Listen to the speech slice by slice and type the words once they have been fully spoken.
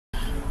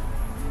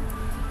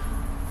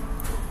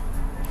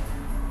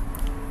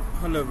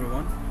Hello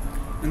everyone.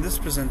 In this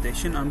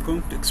presentation I'm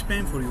going to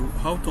explain for you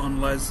how to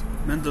analyze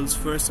Mendel's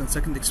first and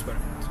second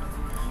experiment.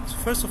 So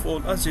first of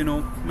all, as you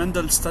know,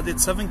 Mendel studied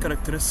 7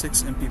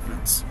 characteristics in pea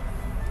plants.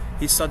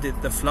 He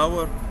studied the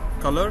flower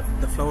color,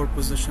 the flower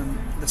position,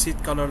 the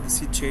seed color, the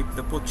seed shape,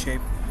 the pod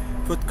shape,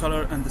 pod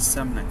color and the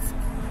stem length.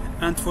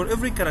 And for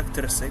every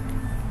characteristic,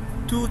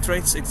 2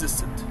 traits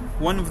existed.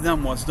 One of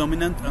them was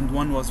dominant and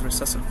one was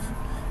recessive.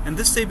 In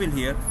this table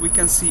here, we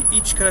can see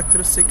each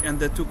characteristic and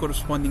the 2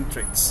 corresponding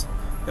traits.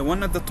 The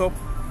one at the top,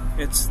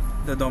 it's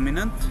the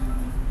dominant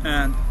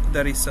and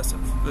the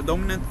recessive. The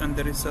dominant and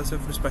the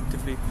recessive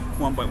respectively,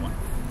 one by one.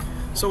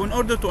 So in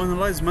order to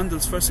analyze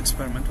Mendel's first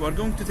experiment, we are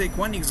going to take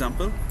one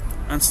example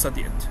and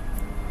study it.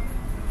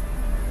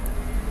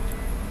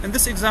 In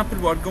this example,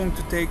 we are going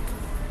to take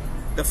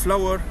the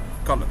flower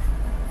color.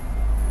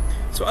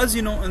 So as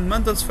you know, in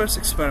Mendel's first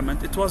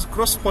experiment, it was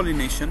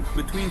cross-pollination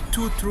between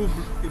 2 true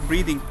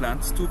breeding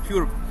plants, 2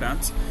 pure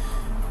plants,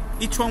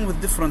 each one with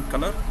different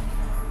color,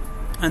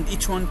 and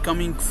each one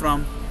coming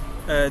from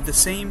the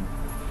same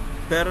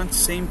parents,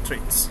 same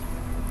traits.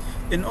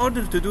 In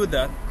order to do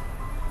that,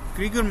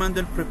 Gregor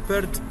Mendel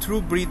prepared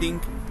true breeding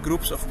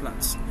groups of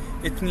plants.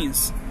 It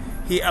means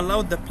he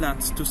allowed the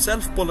plants to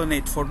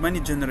self-pollinate for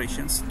many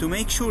generations to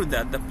make sure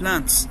that the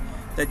plants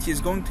that he is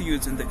going to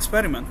use in the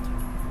experiment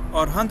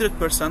are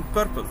 100%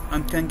 purple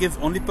and can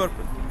give only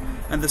purple.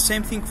 And the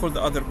same thing for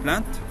the other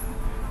plant,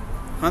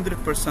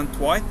 100%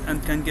 white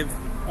and can give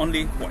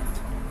only white.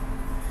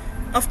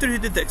 After he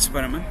did the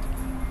experiment,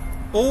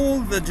 all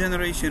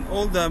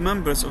the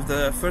members of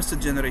the first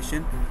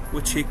generation,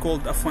 which he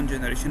called F1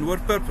 generation, were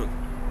purple.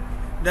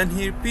 Then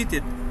he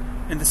repeated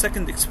in the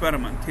second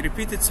experiment, he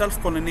repeated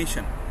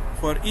self-pollination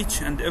for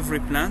each and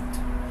every plant,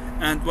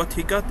 and what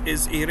he got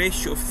is a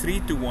ratio of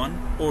 3:1,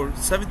 or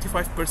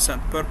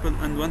 75% purple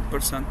and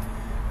 1%,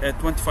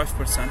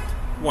 25%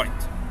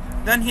 white.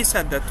 Then he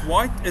said that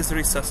white is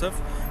recessive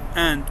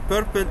and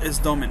purple is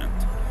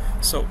dominant.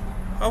 So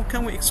how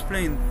can we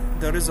explain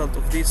the result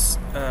of this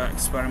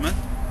experiment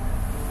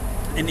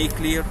in a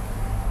clear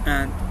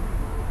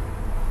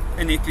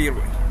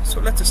way? So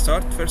let's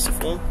start first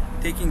of all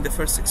taking the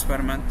first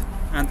experiment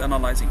and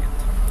analyzing it.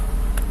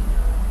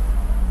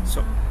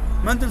 So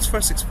Mendel's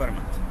first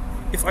experiment.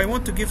 If I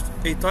want to give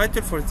a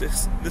title for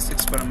this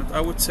experiment, I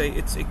would say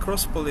it's a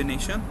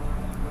cross-pollination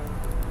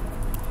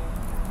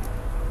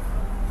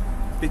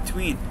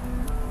between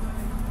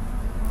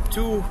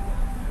 2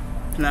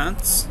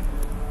 plants,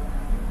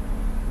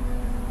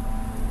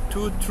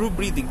 2 true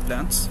breeding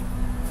plants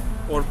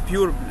or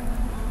pure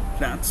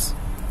plants,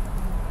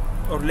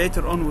 or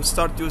later on we'll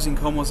start using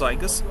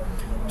homozygous,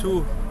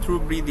 2 true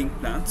breeding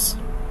plants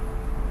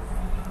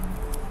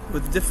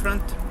with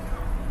different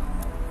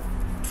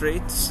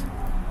traits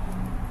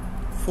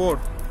for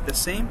the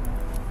same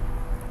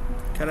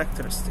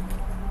characteristic.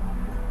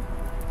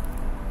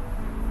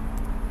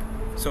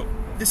 So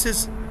this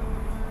is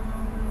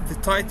the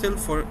title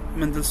for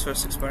Mendel's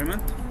first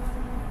experiment.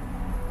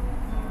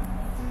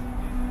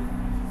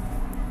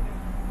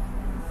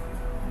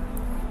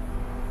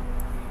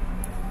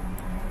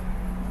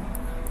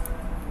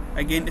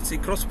 Again, it's a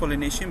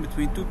cross-pollination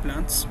between 2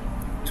 plants,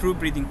 true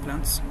breeding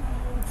plants,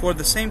 for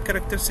the same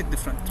characteristic,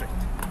 different trait.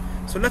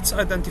 So let's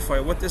identify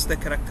what is the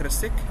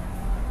characteristic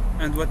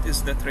and what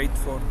is the trait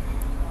for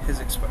his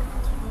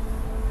experiment.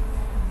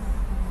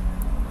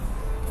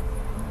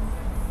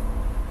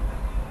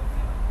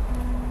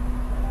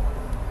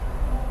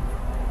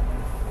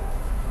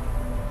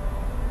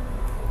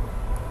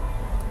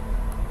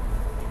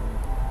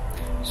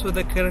 So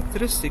the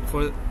characteristic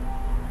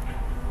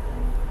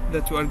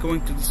that we are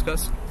going to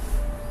discuss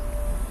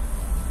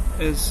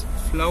is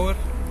flower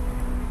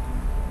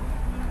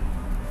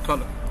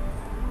color,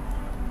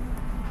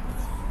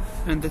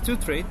 and the 2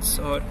 traits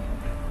are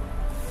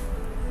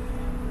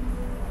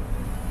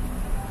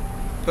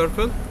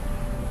purple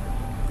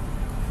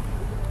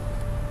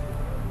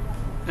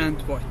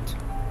and white.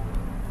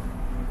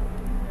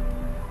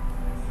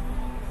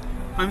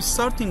 I'm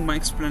starting my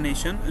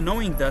explanation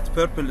knowing that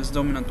purple is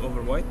dominant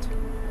over white.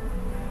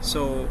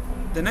 So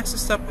the next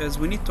step is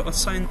we need to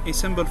assign a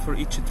symbol for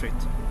each trait.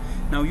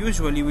 Now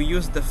usually we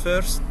use the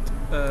first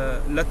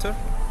letter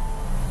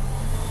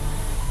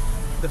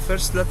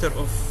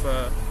of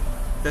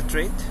the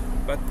trait,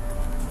 but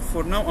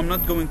for now I'm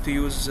not going to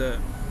use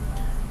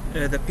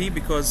the P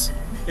because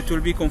it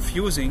will be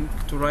confusing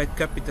to write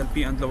capital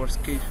P and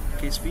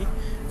lowercase p.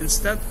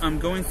 Instead, I'm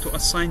going to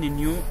assign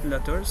new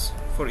letters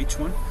for each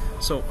one.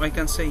 So I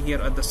can say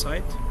here at the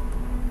side,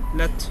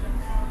 let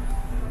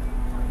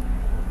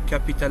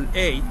capital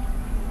A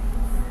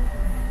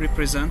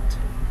represent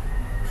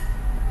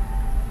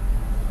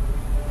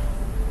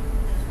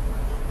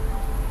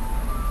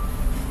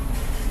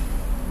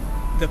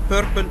the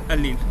purple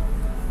allele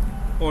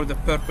or the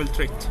purple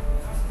trait.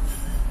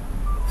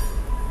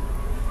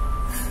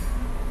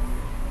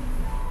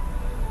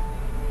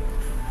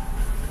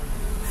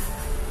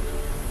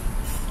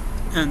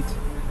 And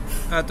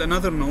add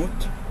another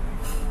note,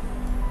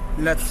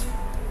 let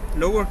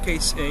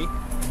lowercase a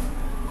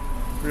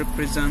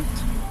represent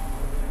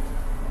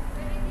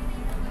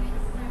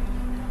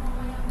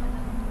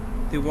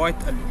the white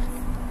allele.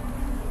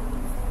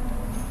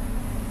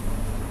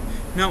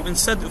 Now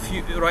instead of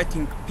you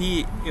writing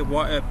P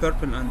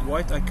purple and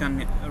white, I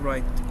can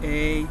write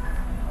A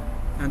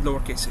and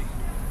lowercase a.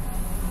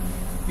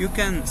 You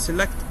can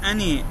select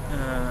any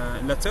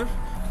letter,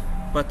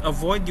 but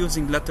avoid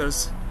using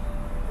letters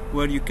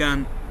where you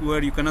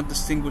cannot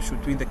distinguish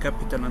between the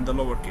capital and the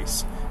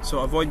lowercase. So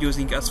avoid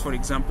using S, for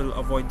example,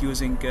 avoid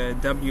using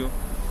W,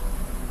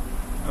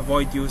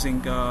 avoid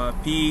using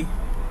P,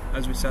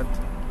 as we said.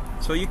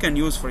 So you can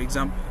use, for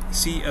example,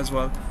 C as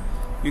well.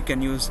 You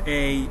can use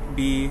A,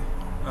 B,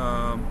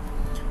 N,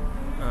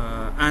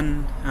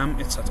 M,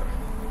 etc.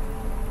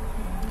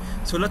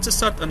 So let's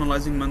start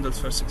analyzing Mendel's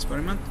first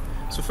experiment.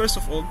 So first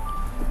of all,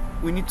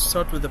 we need to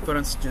start with the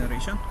parents'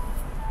 generation.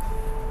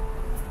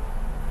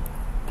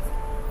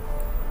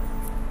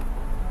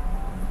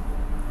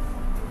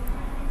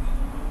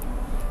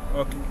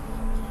 Okay.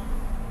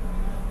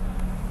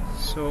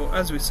 So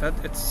as we said,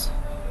 it's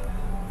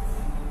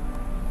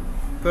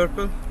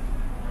purple,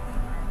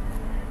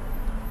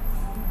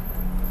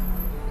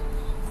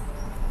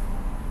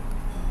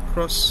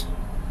 cross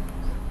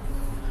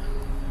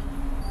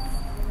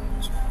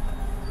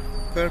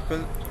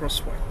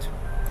white.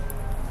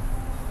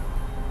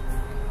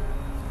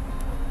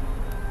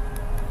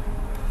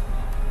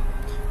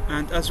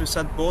 And as we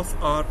said, both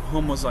are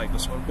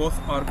homozygous, or both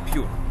are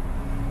pure.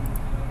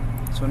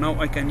 So now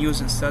I can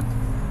use instead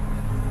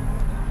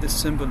this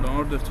symbol in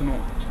order to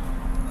know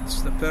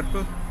it's the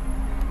purple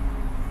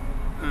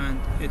and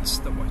it's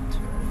the white.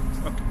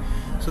 Okay,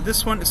 so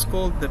this one is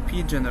called the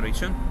P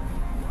generation.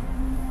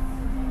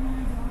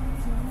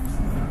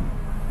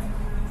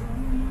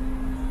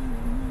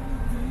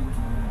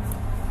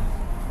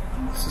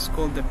 This is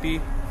called the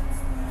P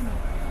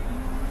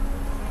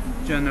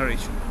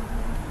generation,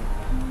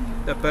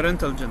 the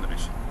parental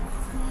generation.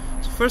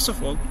 So first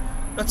of all,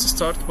 let's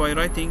start by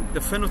writing the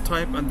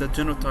phenotype and the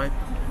genotype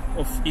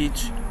of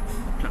each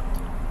plant.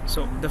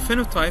 So the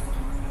phenotype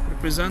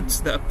represents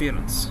the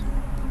appearance.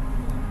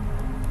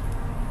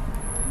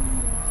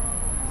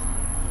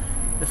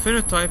 The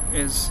phenotype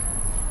is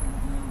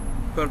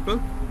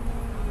purple,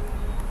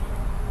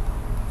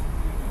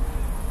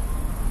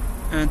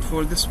 and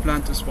for this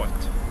plant is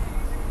white.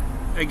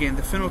 Again,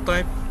 the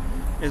phenotype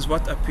is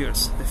what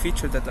appears, the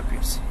feature that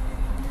appears.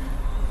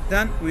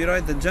 Then we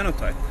write the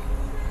genotype.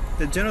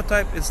 The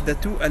genotype is the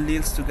two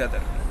alleles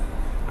together.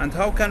 And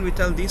how can we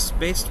tell this?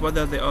 Based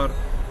whether they are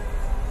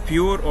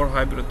pure or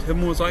hybrid,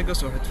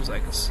 homozygous or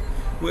heterozygous.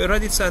 We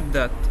already said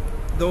that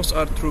those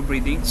are true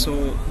breeding,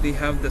 so they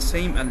have the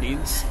same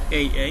alleles,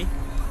 AA,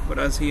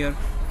 whereas here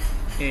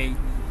AA.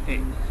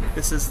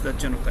 This is the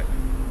genotype.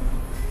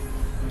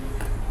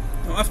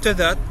 Now after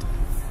that,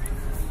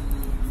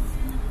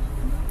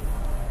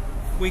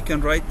 we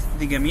can write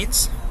the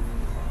gametes.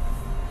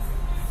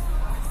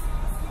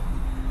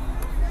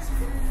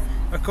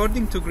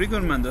 According to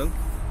Gregor Mendel,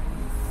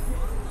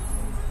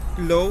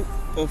 law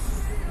of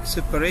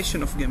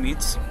separation of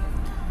gametes,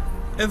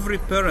 every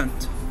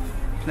parent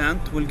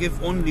plant will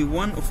give only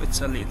one of its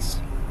alleles.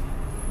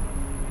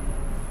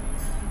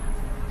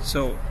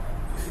 So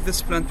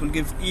this plant will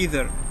give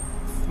either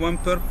one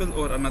purple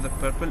or another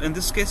purple. In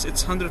this case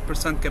it's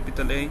 100%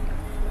 capital A,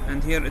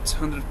 and here it's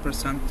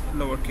 100%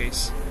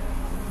 lowercase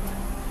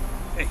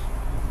a.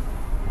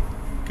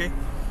 Okay,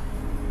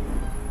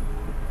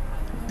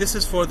 this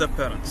is for the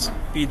parents,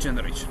 P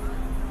generation.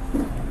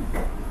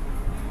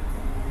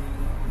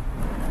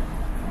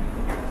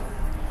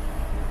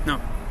 Now,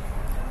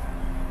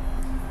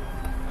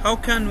 how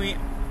can we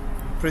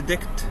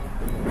predict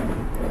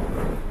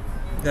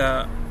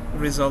the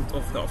result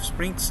of the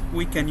offsprings?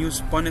 We can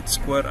use Punnett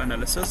square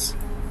analysis.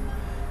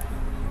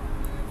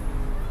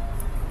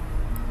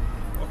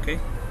 Okay,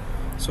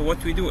 so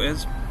what we do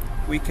is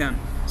we can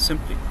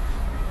simply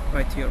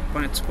write here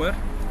Punnett square.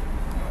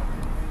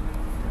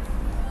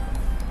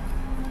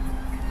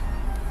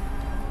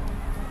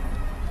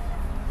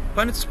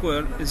 Punnett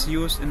square is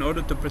used in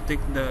order to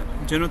predict the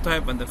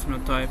genotype and the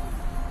phenotype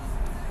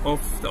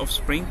of the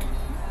offspring,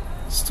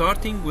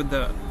 starting with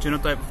the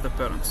genotype of the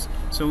parents.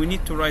 So we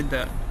need to write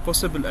the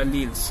possible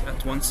alleles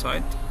at one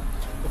side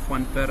of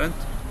one parent,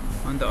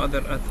 and the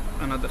other at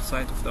another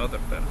side of the other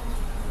parent.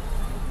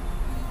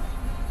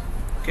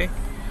 Okay,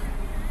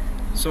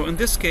 so in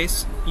this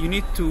case you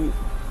need to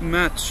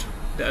match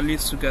the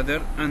alleles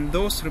together, and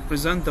those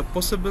represent the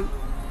possible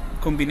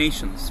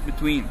combinations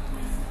between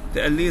the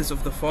alleles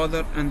of the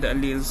father and the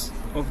alleles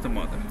of the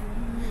mother.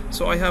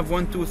 So I have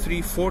 1, 2,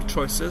 3, 4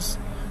 choices.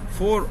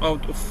 4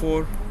 out of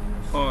 4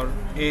 are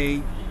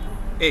A.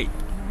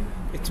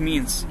 It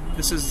means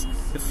this is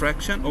the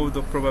fraction or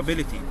the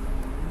probability.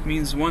 It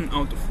means 1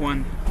 out of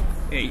 1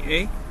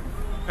 AA,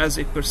 as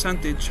a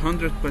percentage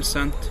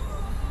 100%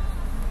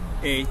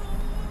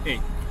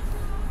 AA.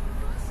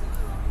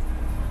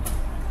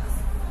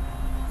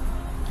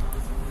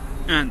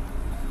 And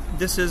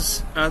this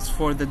is as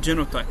for the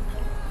genotype.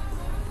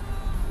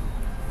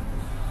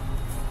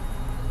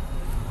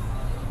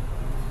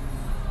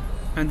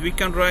 And we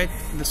can write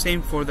the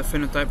same for the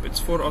phenotype. It's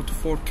 4 out of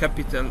 4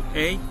 capital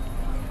A,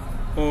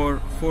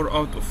 or 4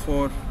 out of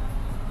 4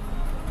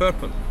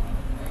 purple.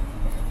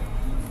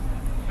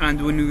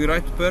 And when we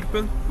write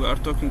purple, we are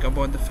talking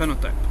about the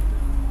phenotype.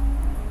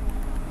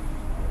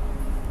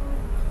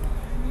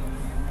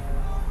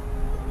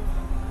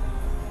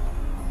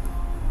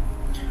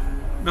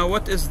 Now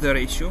what is the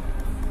ratio?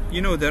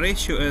 You know, the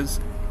ratio is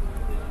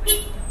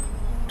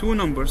two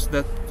numbers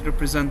that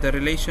represent the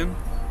relation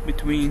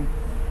between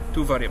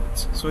two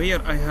variables. So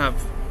here I have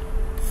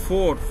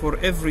 4 for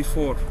every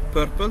 4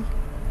 purple,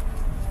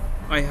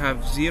 I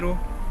have 0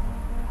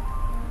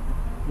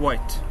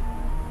 white.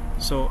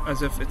 So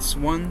as if it's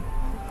 1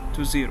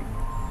 to 0.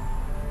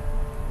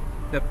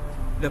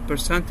 The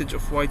percentage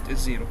of white is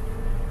 0.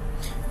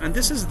 And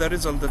this is the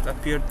result that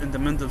appeared in the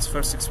Mendel's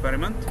first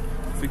experiment.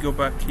 If we go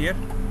back here,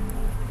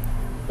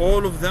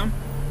 all of them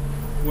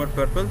were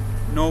purple,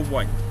 no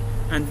white.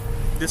 And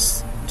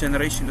this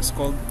generation is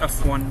called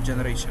F1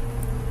 generation.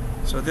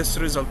 So this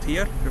result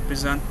here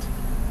represents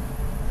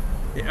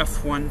the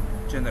F1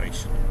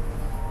 generation.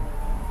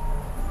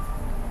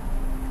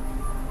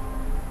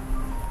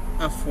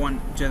 F1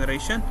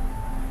 generation,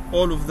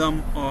 all of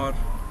them are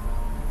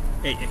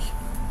AA.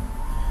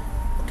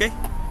 Okay,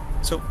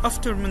 so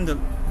after Mendel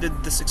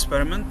did this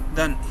experiment,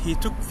 then he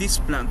took these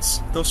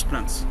plants, those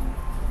plants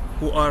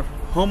who are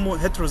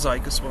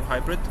heterozygous or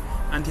hybrid,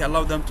 and he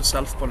allowed them to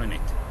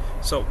self-pollinate.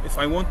 So if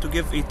I want to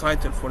give a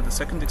title for the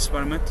second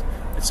experiment,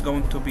 it's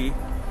going to be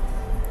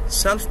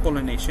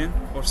self-pollination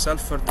or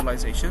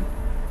self-fertilization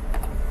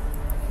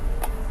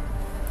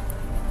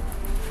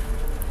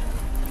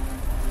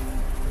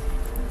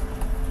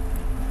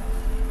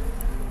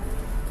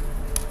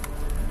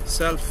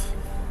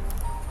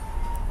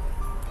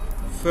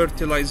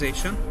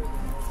self-fertilization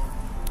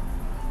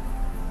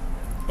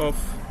of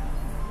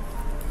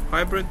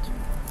hybrid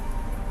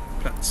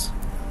plants.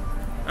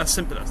 As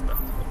simple as that,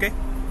 okay?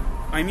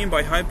 I mean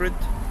by hybrid,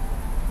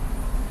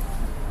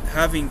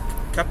 having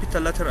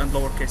capital letter and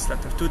lowercase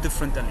letter, two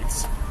different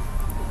alleles.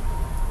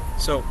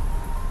 So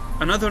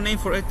another name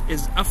for it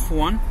is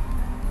F1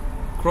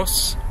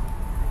 cross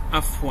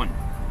F1.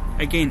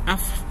 Again,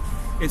 F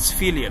is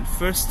filial,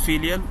 first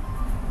filial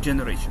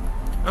generation.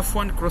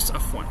 F1 cross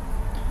F1.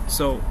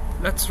 So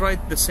let's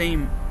write the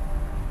same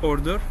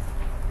order.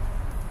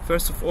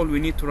 First of all, we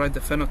need to write the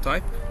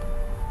phenotype.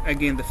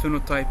 Again, the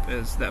phenotype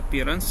is the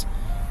appearance.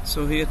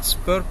 So here it's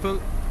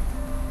purple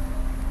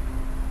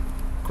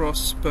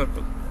cross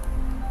purple.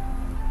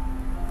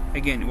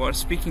 Again, we are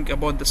speaking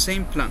about the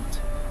same plant,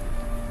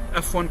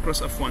 F1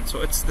 cross F1. So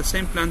it's the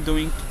same plant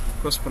doing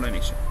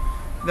cross-pollination.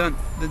 Then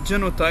the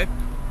genotype,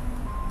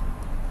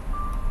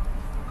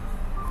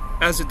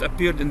 as it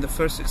appeared in the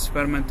first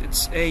experiment,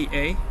 it's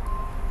AA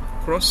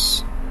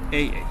cross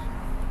AA.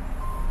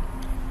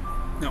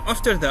 Now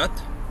after that,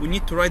 we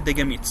need to write the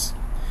gametes.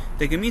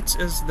 The gametes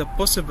is the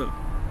possible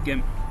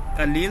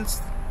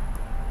alleles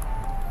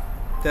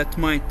that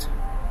might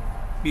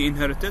be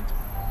inherited.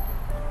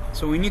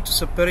 So we need to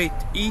separate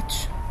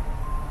each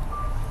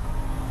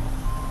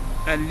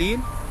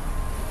allele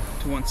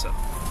to one cell.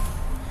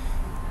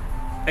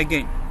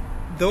 Again,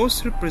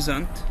 those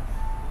represent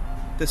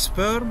the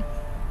sperm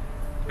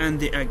and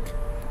the egg,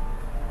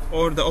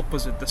 or the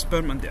opposite, the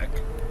sperm and the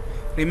egg.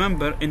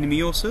 Remember, in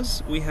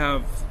meiosis we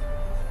have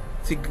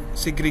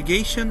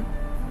segregation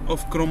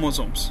of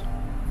chromosomes,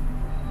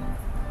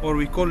 or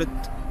we call it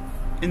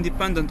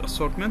independent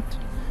assortment,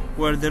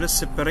 where there is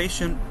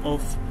separation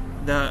of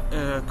the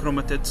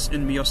chromatids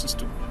in meiosis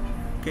 2.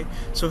 Okay,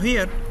 so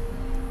here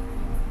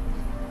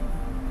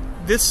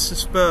this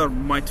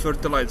sperm might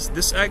fertilize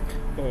this egg,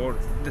 or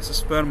this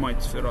sperm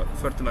might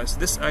fertilize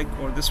this egg,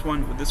 or this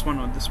one with this one,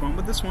 or this one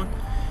with this one.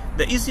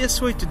 The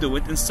easiest way to do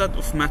it, instead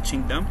of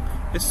matching them,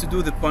 is to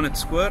do the Punnett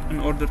square in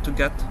order to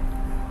get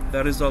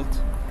the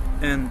result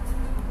in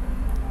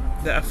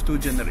the F2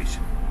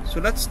 generation.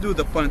 So let's do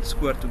the Punnett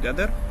square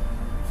together.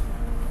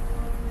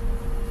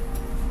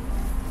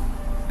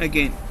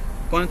 Again,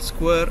 Punnett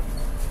square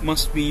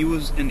must be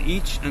used in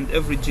each and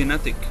every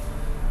genetic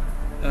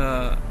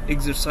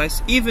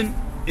exercise. Even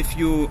if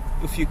you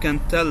can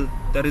tell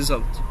the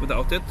result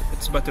without it,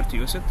 it's better to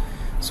use it.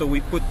 So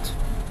we put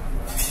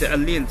the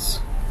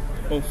alleles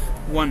of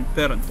one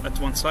parent at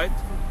one side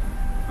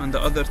and the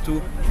other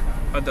two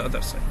at the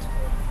other side.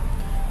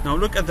 Now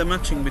look at the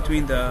matching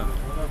between the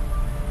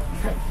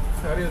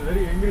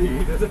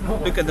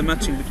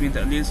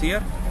alleles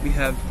here. We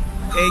have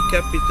A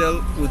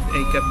capital with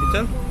A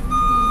capital.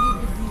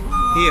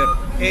 Here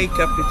A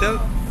capital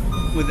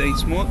with A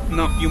small.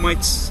 Now you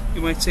might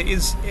say,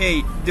 is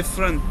A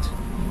different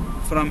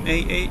from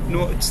AA?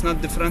 No, it's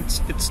not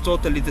different. It's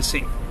totally the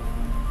same.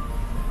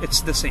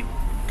 It's the same.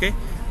 Okay.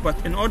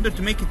 But in order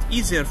to make it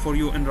easier for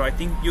you in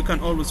writing, you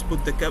can always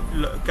put the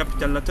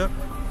capital letter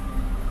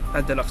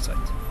at the left side.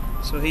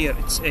 So here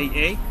it's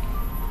AA,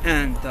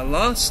 and the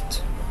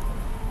last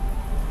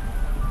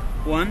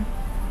one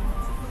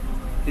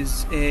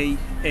is AA.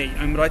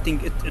 I'm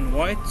writing it in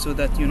white so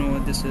that you know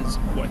this is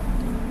white.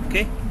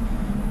 Okay.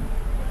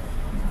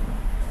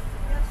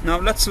 Now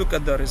let's look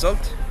at the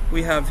result.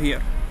 We have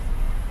here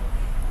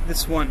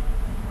this one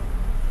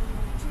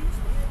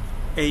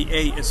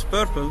AA is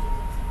purple,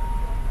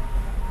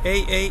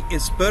 AA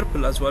is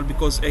purple as well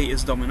because A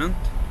is dominant,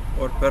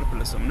 or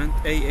purple is dominant.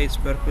 AA is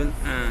purple,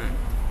 and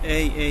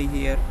AA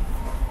here,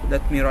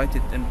 let me write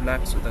it in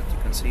black so that you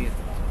can see it.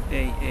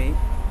 AA,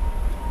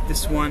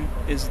 this one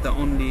is the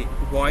only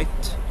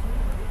white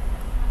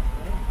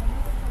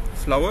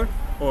flower,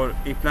 or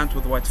a plant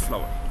with white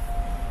flower,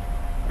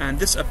 and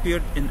this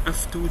appeared in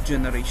F2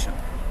 generation.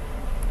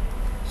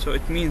 So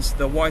it means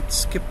the white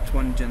skipped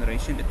one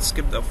generation, it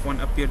skipped F1,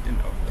 appeared in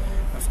F2.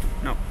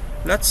 Now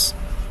let's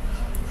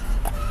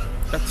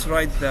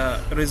write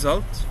the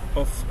result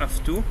of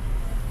F2,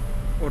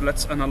 or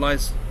let's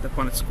analyze the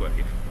Punnett square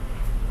here.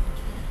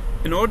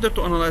 In order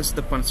to analyze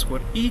the Punnett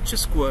square, each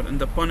square in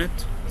the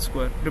Punnett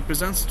square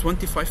represents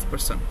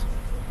 25%.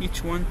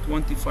 Each one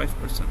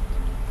 25%.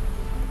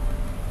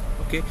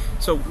 Okay,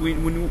 so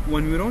when we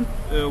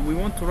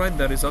want to write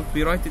the result,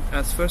 we write it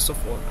as, first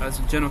of all, as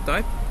a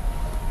genotype,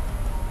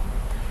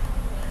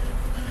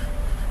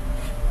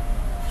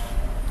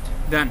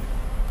 then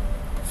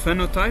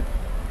phenotype,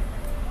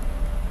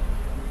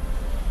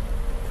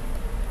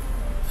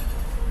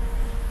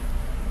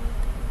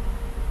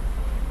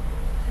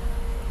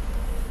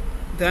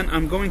 then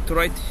I'm going to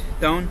write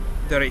down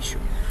the ratio.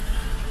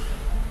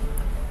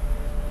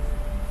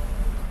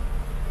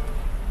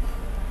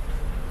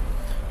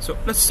 So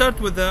let's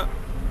start with the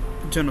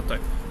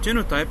genotype.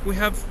 Genotype, we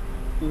have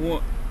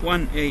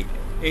one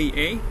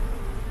AA,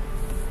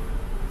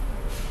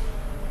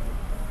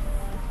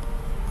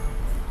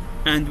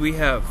 and we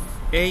have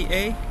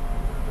AA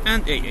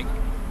and AA,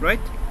 right?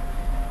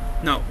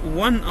 Now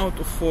 1 out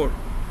of 4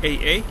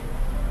 AA,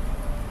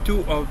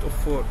 2 out of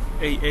 4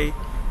 AA,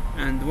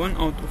 and 1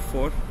 out of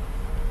 4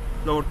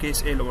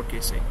 lowercase a,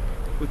 lowercase a,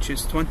 which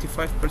is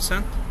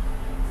 25%,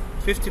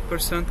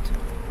 50%,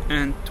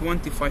 and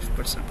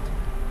 25%.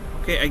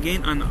 Okay,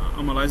 again, I'm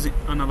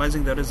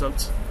analyzing the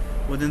results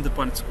within the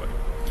Punnett square,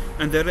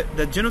 and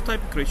the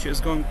genotypic ratio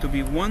is going to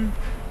be 1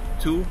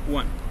 to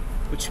 1,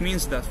 which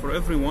means that for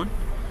every one,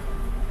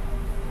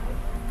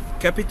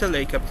 capital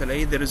A,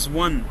 there is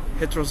one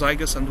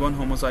heterozygous and one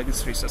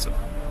homozygous recessive.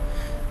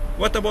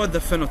 What about the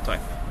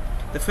phenotype?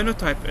 The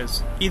phenotype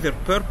is either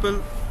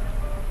purple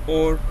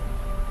or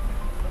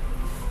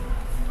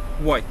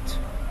white.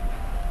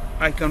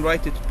 I can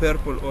write it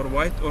purple or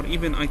white, or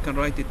even I can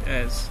write it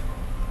as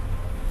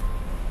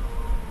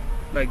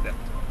like that.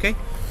 Okay,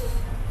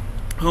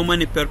 how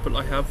many purple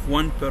I have?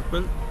 1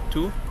 purple,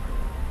 2,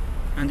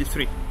 and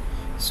 3.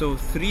 So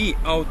 3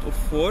 out of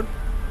 4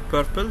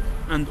 purple,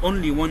 and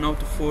only 1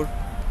 out of 4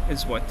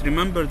 is white.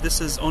 Remember,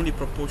 this is only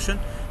proportion,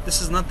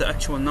 this is not the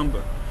actual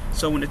number.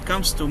 So when it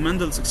comes to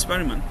Mendel's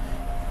experiment,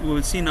 we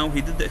will see now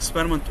he did the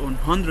experiment on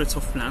hundreds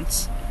of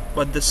plants,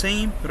 but the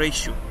same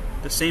ratio,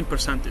 the same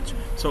percentage.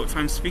 So if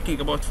I'm speaking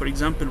about, for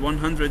example,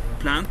 100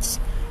 plants,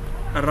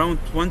 around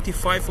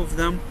 25 of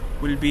them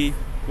will be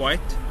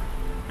white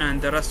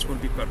and the rest will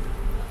be purple.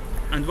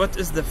 And what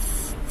is the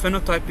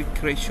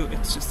phenotypic ratio?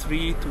 It's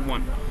 3 to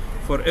 1.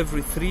 For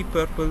every 3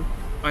 purple,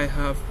 I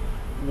have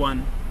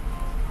 1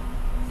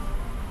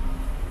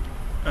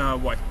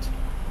 white.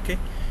 Okay,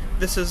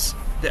 this is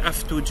the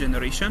F2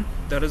 generation,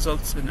 the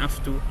results in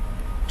F2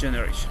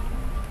 generation.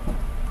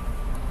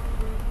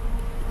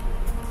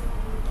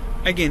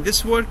 Again,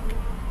 this work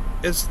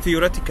is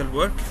theoretical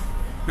work.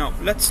 Now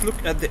let's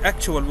look at the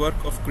actual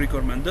work of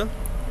Gregor Mendel.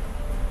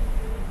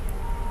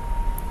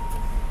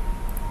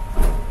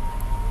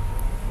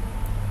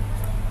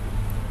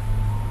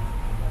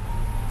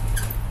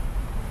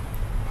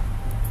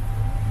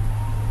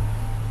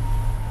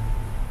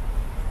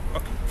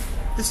 Okay,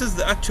 this is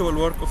the actual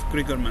work of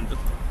Gregor Mendel.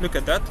 Look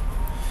at that.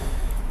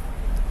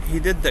 He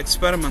did the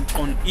experiment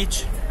on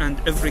each and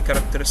every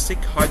characteristic: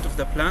 height of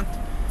the plant,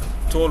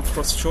 tall,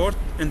 cross, short.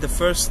 In the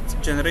first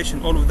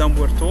generation, all of them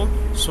were tall,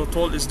 so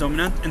tall is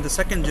dominant. In the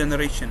second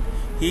generation,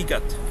 he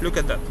got, look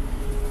at that,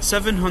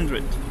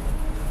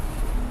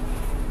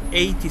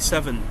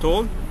 787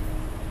 tall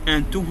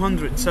and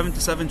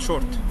 277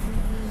 short.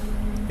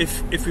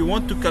 If we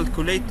want to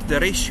calculate the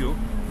ratio,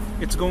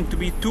 it's going to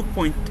be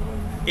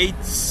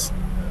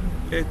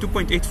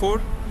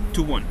 2.84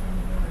 to 1.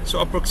 So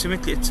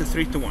approximately it's a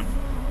 3 to 1.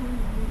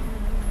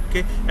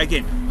 Okay,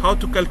 again, how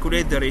to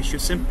calculate the ratio?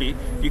 Simply,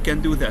 you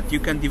can do that. You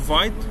can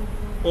divide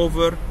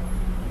over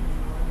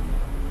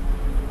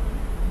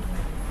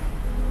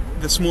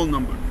the small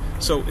number.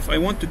 So if I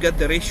want to get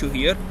the ratio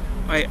here,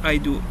 I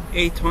do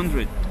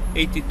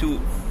 882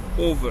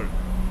 over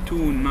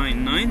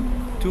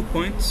 299, 2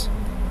 points,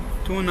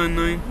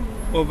 299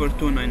 over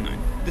 299.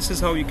 This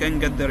is how you can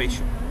get the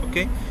ratio.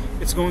 Okay,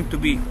 it's going to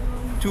be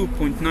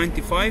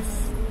 2.95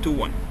 to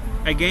 1.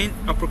 Again,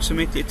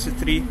 approximately it's a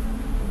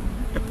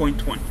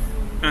 3.1.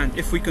 And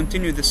if we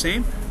continue the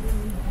same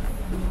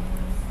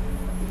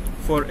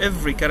for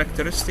every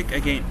characteristic,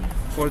 again,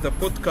 for the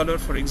pot color,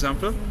 for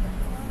example,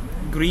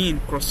 green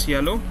cross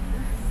yellow,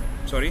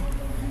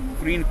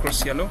 green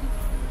cross yellow,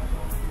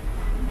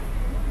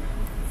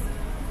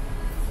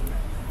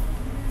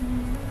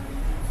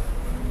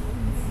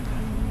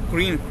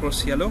 green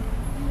cross yellow,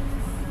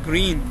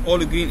 green,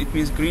 all green, it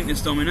means green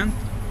is dominant.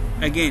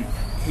 Again,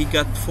 he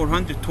got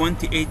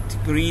 428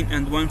 green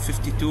and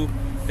 152.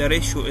 The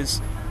ratio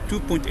is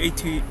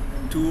 2.82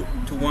 to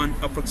 1,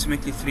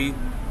 approximately 3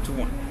 to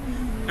 1.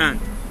 And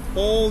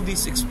all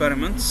these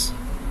experiments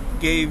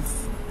gave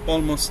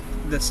almost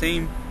the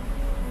same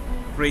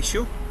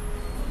ratio,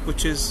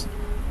 which is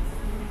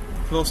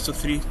close to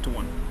 3 to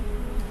 1.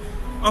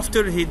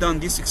 After he done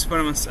these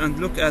experiments and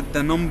look at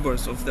the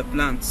numbers of the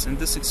plants in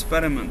this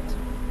experiment,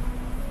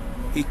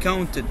 he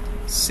counted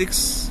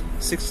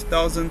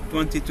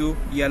 6,022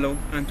 yellow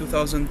and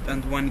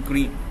 2,001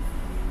 green.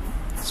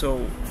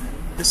 So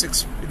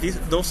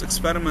those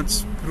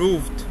experiments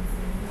proved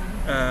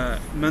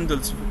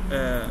Mendel's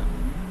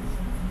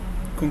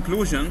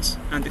conclusions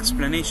and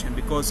explanation,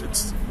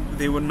 because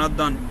they were not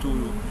done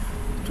to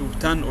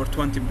 10 or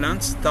 20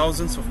 plants,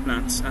 thousands of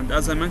plants. And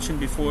as I mentioned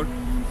before,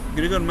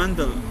 Gregor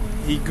Mendel,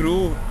 he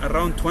grew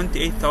around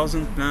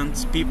 28,000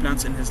 pea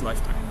plants in his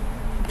lifetime.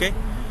 Okay,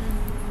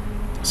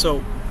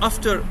 so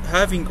after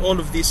having all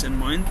of this in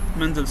mind,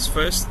 Mendel's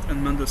first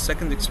and Mendel's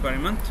second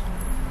experiment,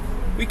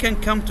 we can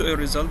come to a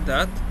result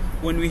that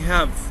when we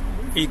have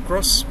a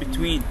cross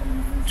between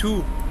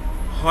two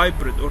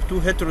hybrid or two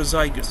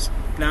heterozygous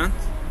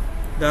plants,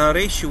 the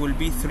ratio will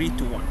be 3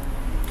 to 1.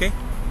 Okay,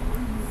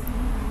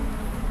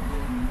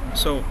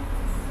 so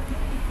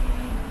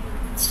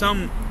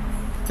some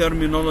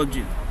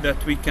terminology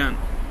that we can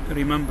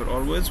remember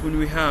always: when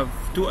we have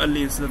two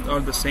alleles that are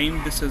the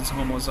same, this is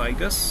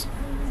homozygous,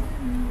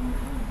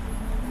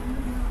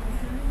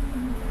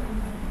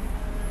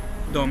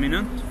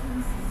 dominant.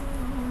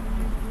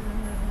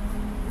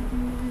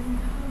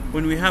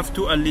 When we have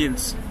two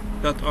alleles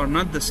that are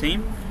not the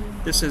same,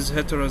 this is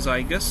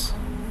heterozygous.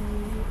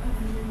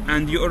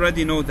 And you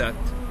already know that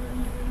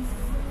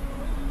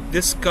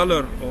this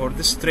color or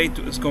this trait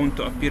is going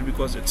to appear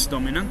because it's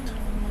dominant.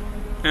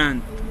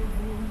 And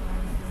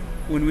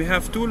when we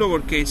have two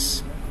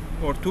lowercase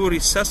or two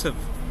recessive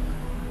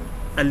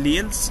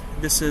alleles,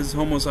 this is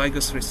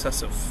homozygous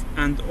recessive.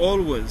 And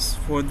always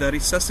for the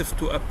recessive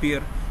to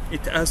appear,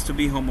 it has to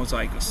be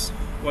homozygous.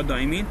 What do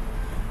I mean?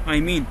 I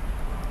mean,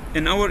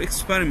 in our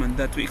experiment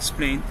that we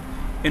explained,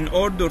 in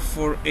order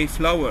for a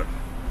flower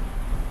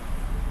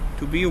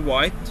to be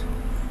white,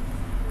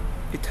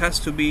 it has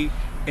to be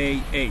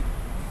AA.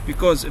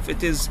 Because if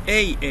it is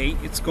AA,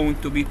 it's going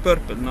to be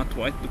purple, not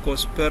white,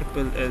 because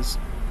purple is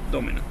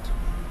dominant.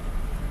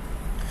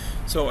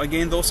 So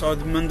again, those are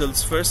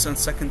Mendel's first and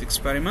second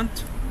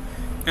experiment.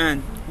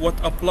 And what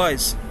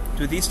applies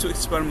to these two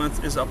experiments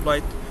is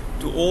applied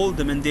to all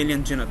the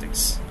Mendelian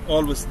genetics.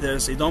 Always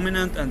there's a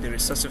dominant and a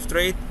recessive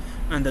trait,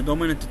 and the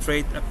dominant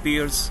trait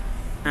appears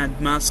and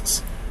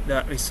masks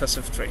the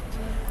recessive trait.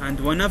 And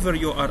whenever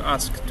you are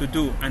asked to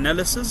do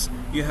analysis,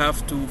 you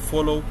have to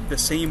follow the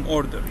same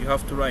order. You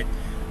have to write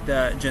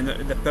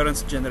the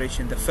parents'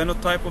 generation, the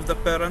phenotype of the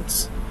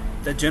parents,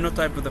 the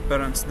genotype of the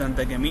parents, then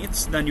the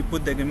gametes. Then you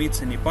put the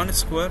gametes in a Punnett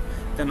square.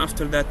 Then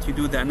after that you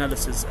do the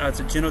analysis as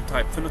a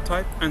genotype,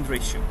 phenotype, and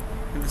ratio.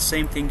 And the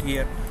same thing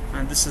here,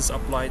 and this is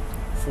applied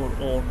for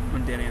all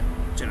Mendelian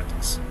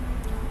genetics.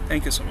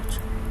 Thank you so much.